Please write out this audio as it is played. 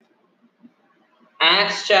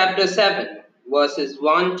Acts chapter 7, verses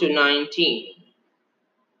 1 to 19.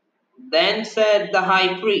 Then said the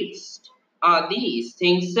high priest, "Are these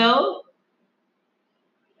things so?"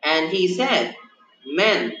 And he said,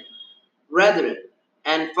 "Men, brethren,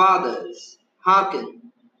 and fathers,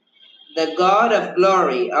 hearken. The God of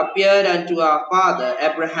glory appeared unto our father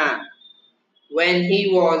Abraham when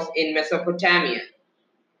he was in Mesopotamia,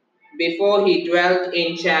 before he dwelt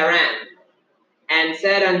in Charan, and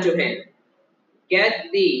said unto him,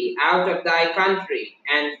 Get thee out of thy country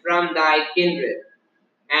and from thy kindred,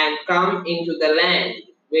 and come into the land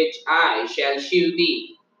which I shall shew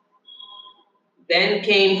thee. Then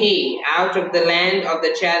came he out of the land of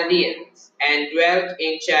the Chaldeans, and dwelt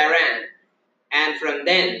in Charan, and from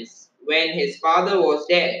thence, when his father was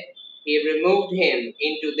dead, he removed him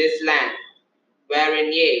into this land,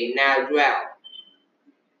 wherein ye now dwell.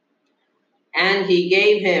 And he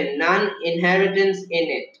gave him none inheritance in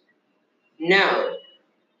it, no,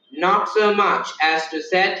 not so much as to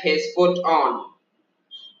set his foot on.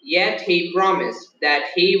 Yet he promised that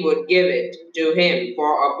he would give it to him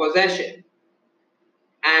for a possession,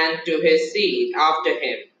 and to his seed after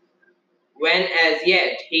him, when as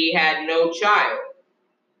yet he had no child.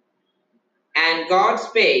 And God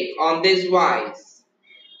spake on this wise,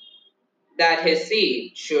 that his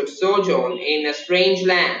seed should sojourn in a strange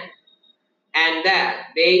land, and that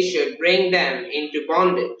they should bring them into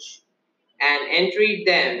bondage, and entreat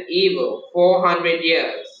them evil 400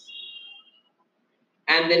 years.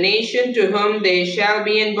 And the nation to whom they shall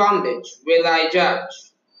be in bondage will I judge,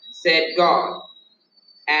 said God.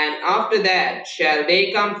 And after that shall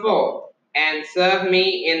they come forth and serve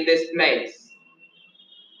me in this place.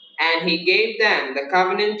 And he gave them the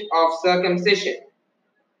covenant of circumcision.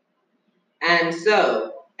 And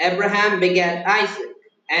so Abraham begat Isaac,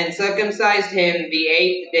 and circumcised him the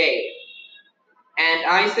 8th day. And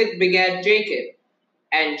Isaac begat Jacob,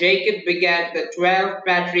 and Jacob begat the 12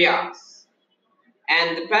 patriarchs.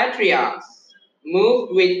 And the patriarchs,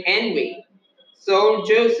 moved with envy, sold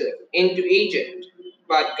Joseph into Egypt,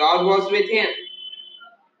 but God was with him,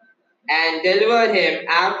 and delivered him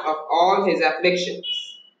out of all his afflictions,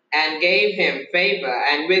 and gave him favor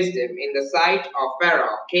and wisdom in the sight of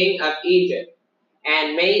Pharaoh, king of Egypt,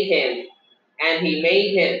 and he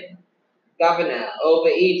made him governor over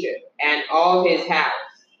Egypt and all his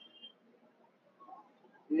house.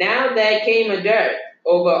 Now there came a dearth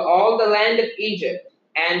over all the land of Egypt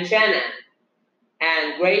and Canaan,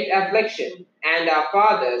 and great affliction, and our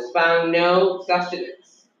fathers found no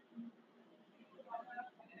sustenance.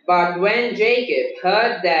 But when Jacob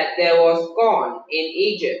heard that there was corn in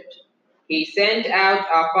Egypt, he sent out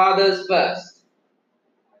our fathers first.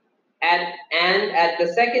 And at the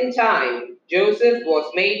second time Joseph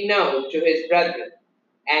was made known to his brethren,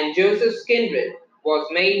 and Joseph's kindred was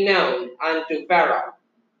made known unto Pharaoh.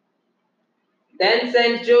 Then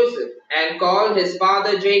sent Joseph and called his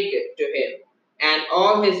father Jacob to him, and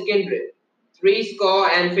all his kindred,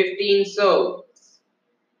 60 souls.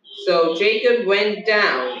 So Jacob went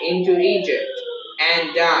down into Egypt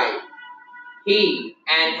and died, he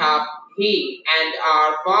and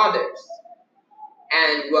our fathers,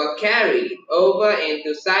 and were carried over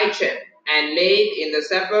into Sichem, and laid in the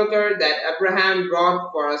sepulchre that Abraham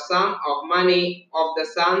brought for a sum of money of the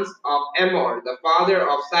sons of Emor, the father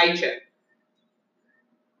of Sichem.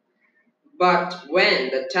 But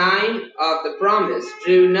when the time of the promise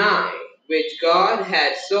drew nigh, which God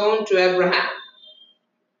had sworn to Abraham,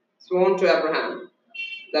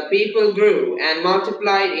 the people grew and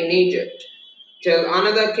multiplied in Egypt, till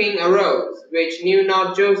another king arose, which knew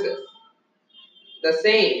not Joseph. The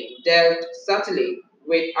same dealt subtly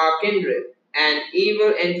with our kindred, and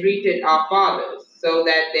evil entreated our fathers, so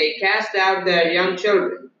that they cast out their young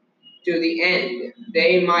children, to the end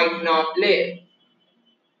they might not live.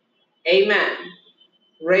 Amen.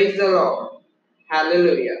 Praise the Lord.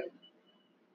 Hallelujah.